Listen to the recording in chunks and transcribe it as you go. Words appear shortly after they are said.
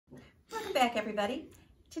back, everybody.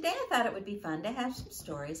 Today I thought it would be fun to have some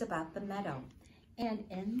stories about the meadow. And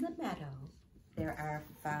in the meadow, there are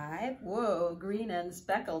 5, green and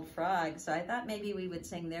speckled frogs. So I thought maybe we would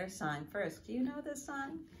sing their song first. Do you know this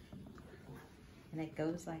song? And it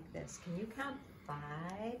goes like this. Can you count 5?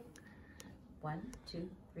 1, 2,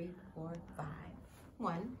 3, 4, 5.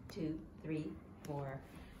 1, 2, 3, 4.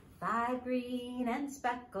 5 green and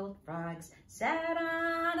speckled frogs sat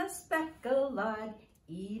on a speckled log,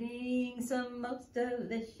 eating some most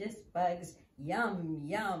delicious bugs. Yum,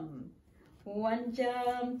 yum. One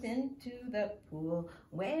jumped into the pool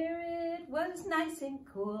where it was nice and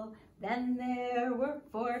cool. Then there were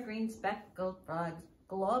 4 green speckled frogs.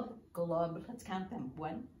 Glub, glub. Let's count them.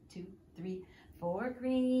 1, 2, 3, 4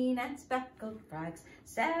 green and speckled frogs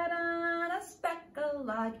sat on a speckled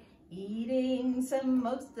log, eating some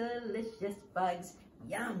most delicious bugs.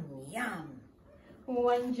 Yum, yum.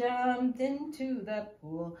 One jumped into the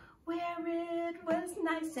pool where it was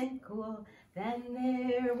nice and cool. Then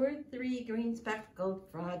there were 3 green speckled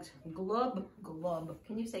frogs. Glub, glub.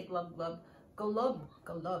 Can you say glub, glub? Glub,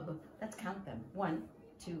 glub. Let's count them. 1,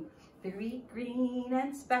 2, 3 green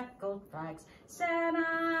and speckled frogs sat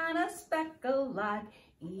on a speckled log,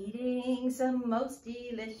 eating some most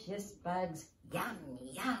delicious bugs. Yum,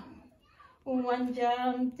 yum. One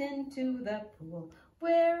jumped into the pool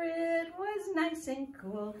where it was nice and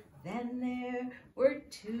cool. Then there were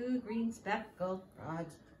 2 green speckled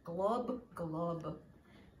frogs. Glub, glub.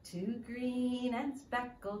 2 green and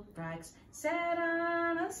speckled frogs sat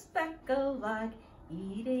on a speckled log,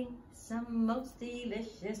 eating some most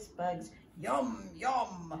delicious bugs. Yum,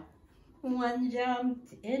 yum. One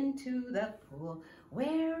jumped into the pool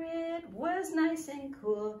where it was nice and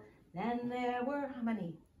cool. Then there were how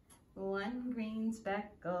many? 1 green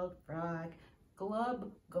speckled frog.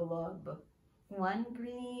 Glub, glub. 1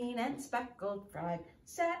 green and speckled frog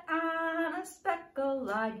sat on a speckled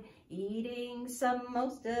log, eating some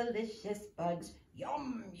most delicious bugs.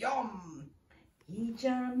 Yum, yum. He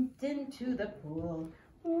jumped into the pool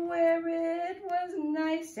where it was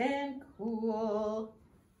nice and cool.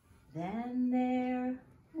 Then there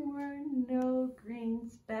were no green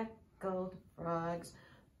speckled frogs.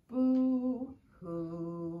 Boo-hoo.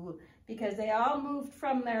 Because they all moved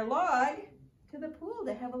from their log to the pool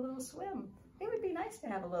to have a little swim. It would be nice to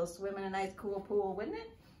have a little swim in a nice cool pool, wouldn't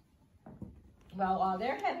it? Well, while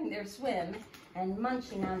they're having their swim and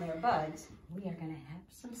munching on their bugs, we are going to have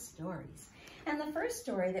some stories. And the first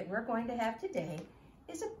story that we're going to have today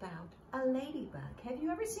is about a ladybug. Have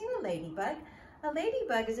you ever seen a ladybug? A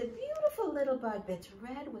ladybug is a beautiful little bug that's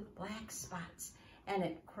red with black spots. And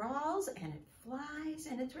it crawls and it flies,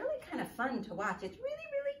 and it's really kind of fun to watch. It's really,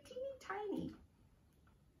 really teeny tiny.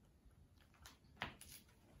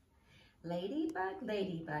 Ladybug,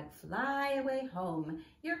 ladybug, fly away home.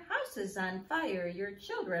 Your house is on fire, your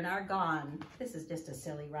children are gone. This is just a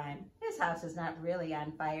silly rhyme. His house is not really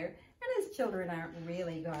on fire, and his children aren't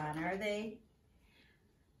really gone, are they?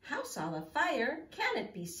 House all afire, can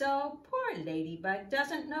it be so? Poor ladybug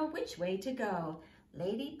doesn't know which way to go.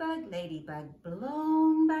 Ladybug, ladybug,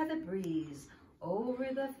 blown by the breeze, over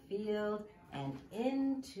the field and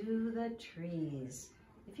into the trees.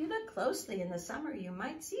 If you look closely in the summer, you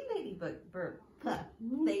might see ladybugs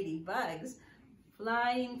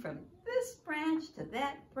flying from this branch to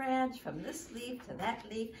that branch, from this leaf to that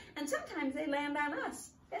leaf, and sometimes they land on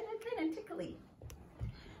us, and they're kind of tickly.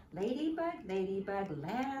 Ladybug, ladybug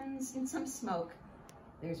lands in some smoke.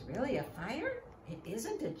 There's really a fire? It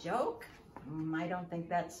isn't a joke? I don't think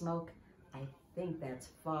that's smoke. I think that's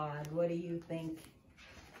fog. What do you think?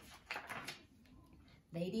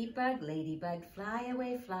 Ladybug, ladybug, fly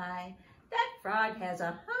away, fly. That frog has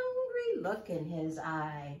a hungry look in his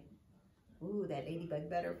eye. Ooh, that ladybug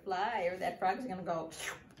better fly, or that frog's gonna go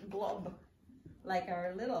glub, like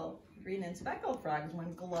our little green and speckled frogs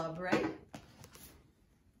went glub, right?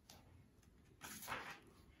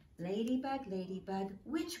 Ladybug, ladybug,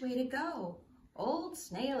 which way to go? Old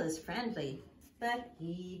snail is friendly, but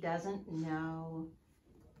he doesn't know.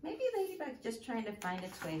 Maybe Ladybug's just trying to find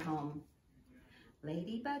its way home.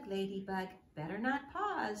 Ladybug, ladybug, better not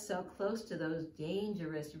pause so close to those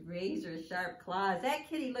dangerous razor-sharp claws. That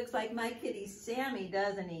kitty looks like my kitty Sammy,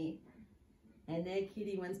 doesn't he? And that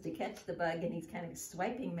kitty wants to catch the bug, and he's kind of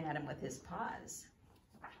swiping at him with his paws.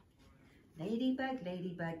 Ladybug,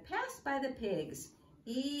 ladybug, passed by the pigs.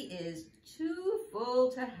 He is too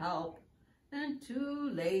full to help and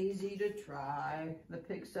too lazy to try. The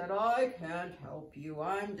pig said, I can't help you,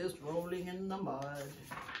 I'm just rolling in the mud.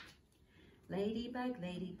 Ladybug,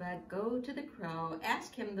 ladybug, go to the crow,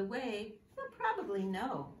 ask him the way, he'll probably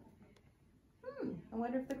know. I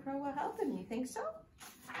wonder if the crow will help him, you think so?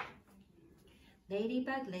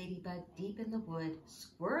 Ladybug, ladybug, deep in the wood.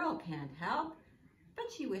 Squirrel can't help, but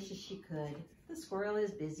she wishes she could. The squirrel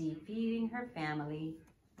is busy feeding her family.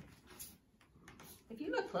 If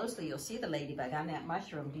you look closely, you'll see the ladybug on that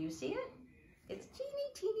mushroom. Do you see it? It's teeny,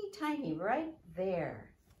 teeny, tiny right there.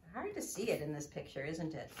 Hard to see it in this picture,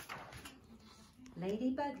 isn't it?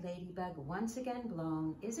 Ladybug, ladybug, once again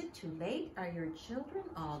blown. Is it too late? Are your children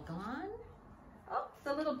all gone? Oh,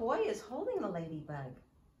 the little boy is holding the ladybug.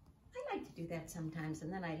 I like to do that sometimes,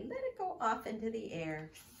 and then I let it go off into the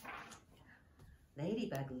air.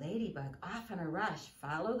 Ladybug, ladybug, off in a rush.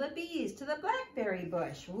 Follow the bees to the blackberry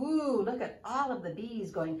bush. Woo, look at all of the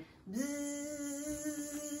bees going bzzz.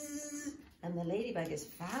 And the ladybug is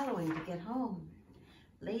following to get home.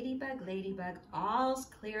 Ladybug, ladybug, all's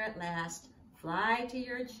clear at last. Fly to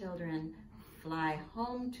your children. Fly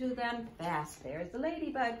home to them fast. There's the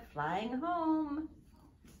ladybug flying home.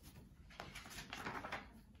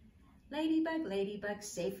 Ladybug, ladybug,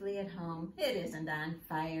 safely at home. It isn't on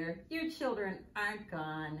fire. Your children aren't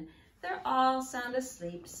gone. They're all sound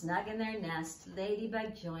asleep, snug in their nest.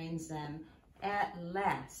 Ladybug joins them. At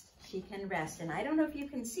last, she can rest. And I don't know if you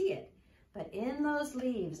can see it, but in those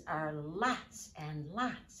leaves are lots and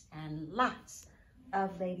lots and lots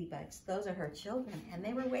of ladybugs. Those are her children, and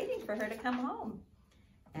they were waiting for her to come home.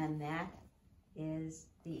 And that is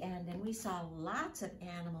the end. And we saw lots of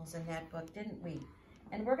animals in that book, didn't we?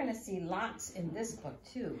 And we're going to see lots in this book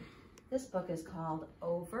too. This book is called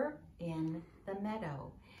Over in the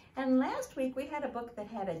Meadow. And last week we had a book that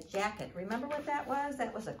had a jacket. Remember what that was?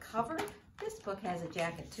 That was a cover. This book has a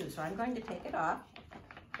jacket too, so I'm going to take it off.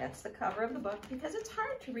 That's the cover of the book because it's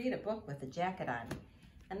hard to read a book with a jacket on.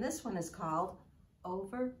 And this one is called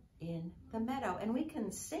Over in the Meadow. And we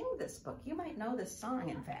can sing this book. You might know this song,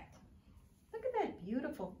 in fact. Look at that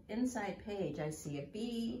beautiful inside page. I see a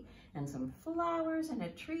bee and some flowers and a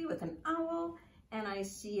tree with an owl. And I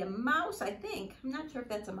see a mouse, I think. I'm not sure if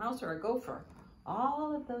that's a mouse or a gopher.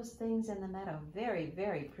 All of those things in the meadow. Very,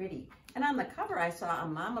 very pretty. And on the cover, I saw a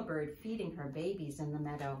mama bird feeding her babies in the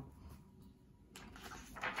meadow.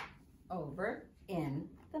 Over in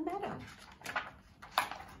the meadow.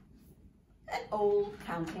 An old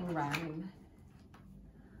counting rhyme.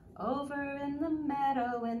 Over in the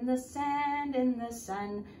meadow, in the sand, in the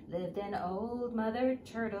sun, lived an old mother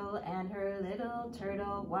turtle and her little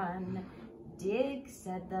turtle one. Dig,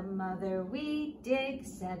 said the mother, we dig,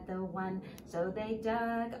 said the one. So they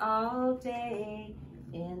dug all day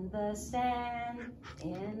in the sand,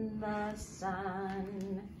 in the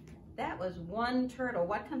sun. That was one turtle.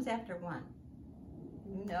 What comes after one?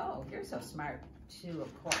 No, you're so smart. Two,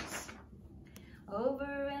 of course.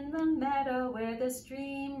 Over in the meadow where the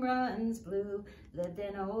stream runs blue, lived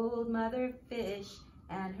an old mother fish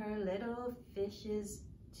and her little fishes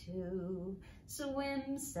too.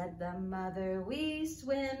 Swim, said the mother, we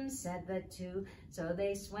swim, said the two. So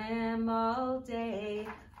they swam all day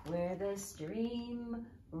where the stream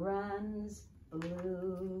runs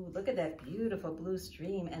blue. Look at that beautiful blue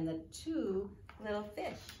stream and the two little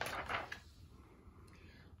fish.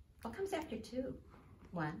 What comes after two?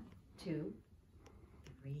 One, two,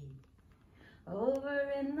 three.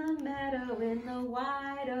 Over in the meadow, in the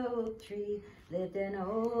wide oak tree, lived an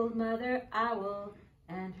old mother owl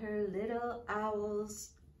and her little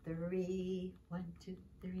owls three. One, two,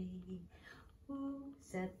 three. Who,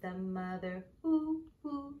 said the mother, who,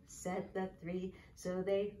 said the three. So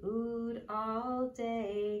they hooed all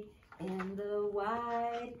day in the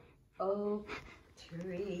wide oak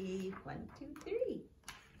tree. One, two, three.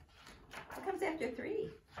 What comes after three?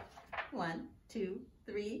 One, two,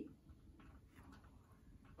 three.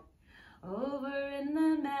 Over in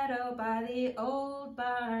the meadow by the old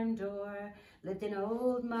barn door lived an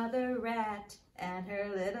old mother rat and her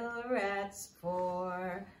little rats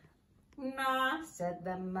four. Gnaw, said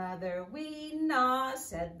the mother, we gnaw,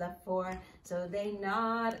 said the four. So they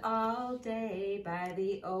gnawed all day by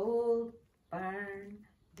the old barn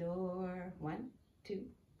door. One, two,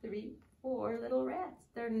 three, four little rats.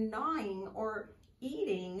 They're gnawing or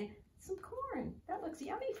eating some corn. That looks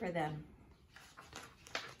yummy for them.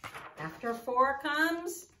 After four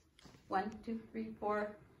comes 1, 2, 3,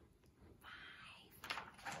 4,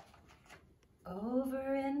 5.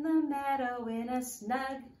 Over in the meadow in a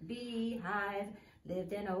snug beehive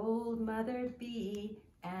lived an old mother bee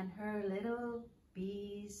and her little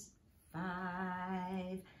bees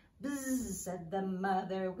 5. Buzz, said the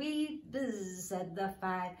mother, we buzz, said the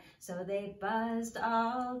 5. So they buzzed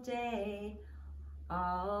all day,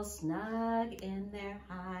 all snug in their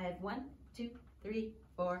hive. 1, 2, 3,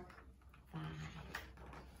 4, 5.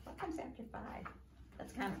 What comes after 5?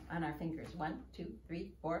 Let's count on our fingers. 1, 2,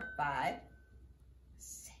 3, 4, 5,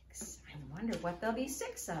 6. I'm wonder what there'll be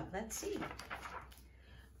 6 of. Let's see.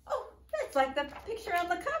 Oh, that's like the picture on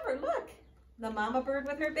the cover. Look, the mama bird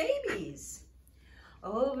with her babies.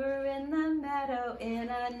 Over in the meadow, in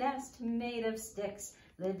a nest made of sticks,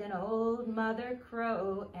 lived an old mother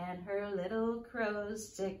crow and her little crows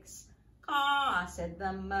 6. Caw, said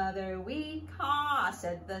the mother, we caw,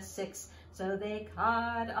 said the 6. So they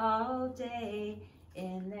cawed all day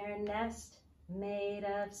in their nest made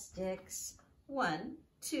of sticks. 1,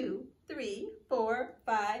 2, 3, 4,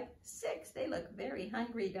 5, 6. They look very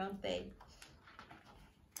hungry, don't they?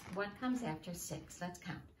 What comes after 6? Let's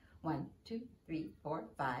count. 1, 2, 3, 4,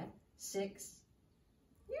 5, 6.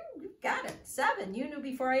 You got it. 7. You knew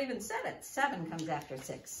before I even said it. 7 comes after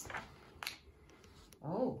 6.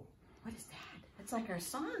 Oh, what is that? That's like our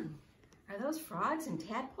song. Are those frogs and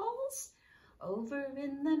tadpoles? Over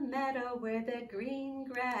in the meadow where the green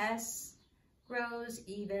grass grows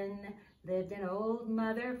even, lived an old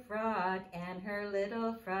mother frog and her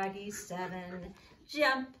little froggies 7.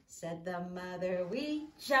 Jump, said the mother, we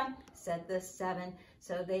jump, said the 7.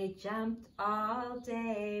 So they jumped all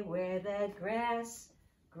day where the grass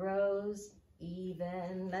grows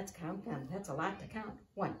even. Let's count them. That's a lot to count.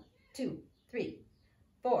 1, 2, 3,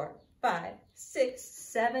 4, 5, 6,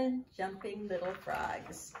 7 jumping little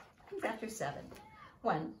frogs. Who's after 7?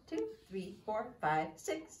 1, 2, 3, 4, 5,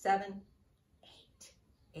 6, 7, 8.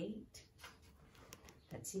 8.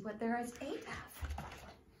 Let's see what there is 8 of.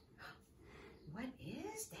 What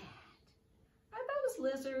is that? Are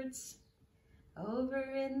those lizards? Over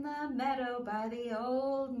in the meadow by the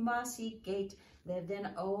old mossy gate lived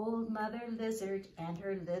an old mother lizard and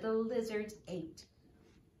her little lizards 8.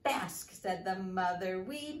 Bask, said the mother,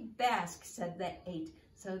 we bask, said the 8.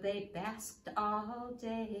 So they basked all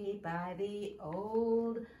day by the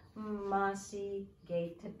old mossy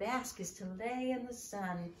gate. To bask is to lay in the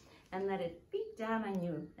sun and let it beat down on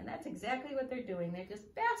you. And that's exactly what they're doing. They're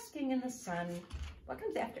just basking in the sun. What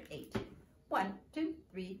comes after 8? 1, 2,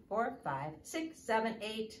 3, 4, 5, 6, 7,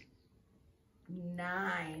 8,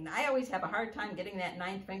 9. I always have a hard time getting that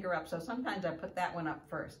 9th finger up, so sometimes I put that one up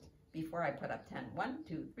first before I put up 10. 1,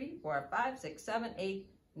 2, 3, 4, 5, 6, 7, 8,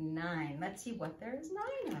 9. Let's see what there is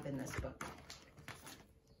 9 of in this book.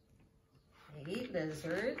 8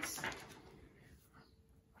 lizards.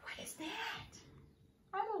 What is that?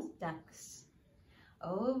 Are those ducks?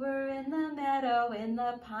 Over in the meadow, in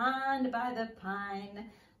the pond by the pine,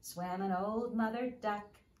 swam an old mother duck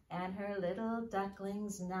and her little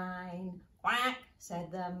ducklings 9. Quack,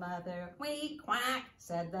 said the mother, we quack,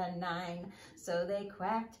 said the 9. So they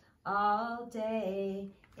quacked all day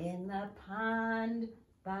in the pond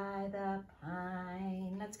by the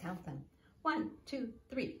pine. Let's count them. 1, 2,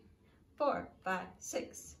 3, 4, 5,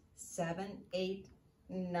 6, 7, 8,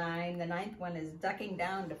 9. The 9th one is ducking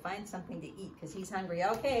down to find something to eat because he's hungry.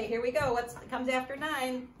 Okay, here we go. What comes after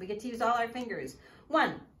 9? We get to use all our fingers.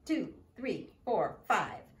 1, 2, 3, 4, 5,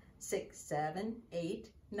 6, 7, 8,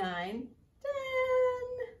 9, 10.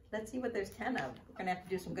 Let's see what there's 10 of. We're going to have to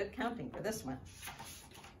do some good counting for this one.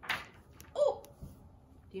 Oh,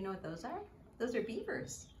 do you know what those are? Those are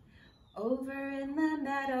beavers. Over in the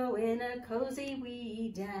meadow in a cozy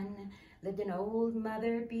wee den lived an old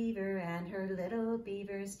mother beaver and her little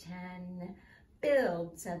beavers 10.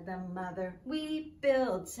 Build, said the mother, we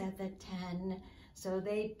build, said the 10. So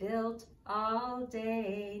they built all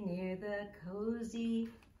day near the cozy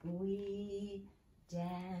wee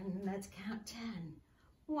den. Let's count 10.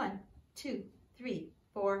 1, 2, 3,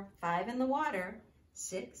 4, 5 in the water.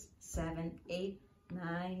 6, 7, 8,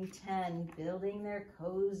 9, 10, building their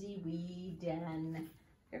cozy wee den.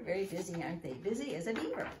 They're very busy, aren't they? Busy as a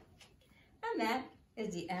beaver. And that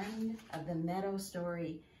is the end of the meadow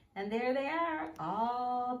story. And there they are,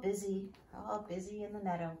 all busy in the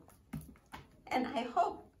meadow. And I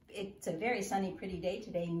hope it's a very sunny, pretty day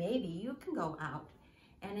today. Maybe you can go out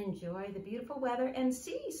and enjoy the beautiful weather and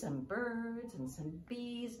see some birds and some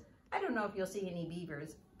bees. I don't know if you'll see any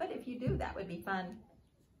beavers, but if you do, that would be fun.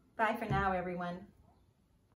 Bye for now, everyone.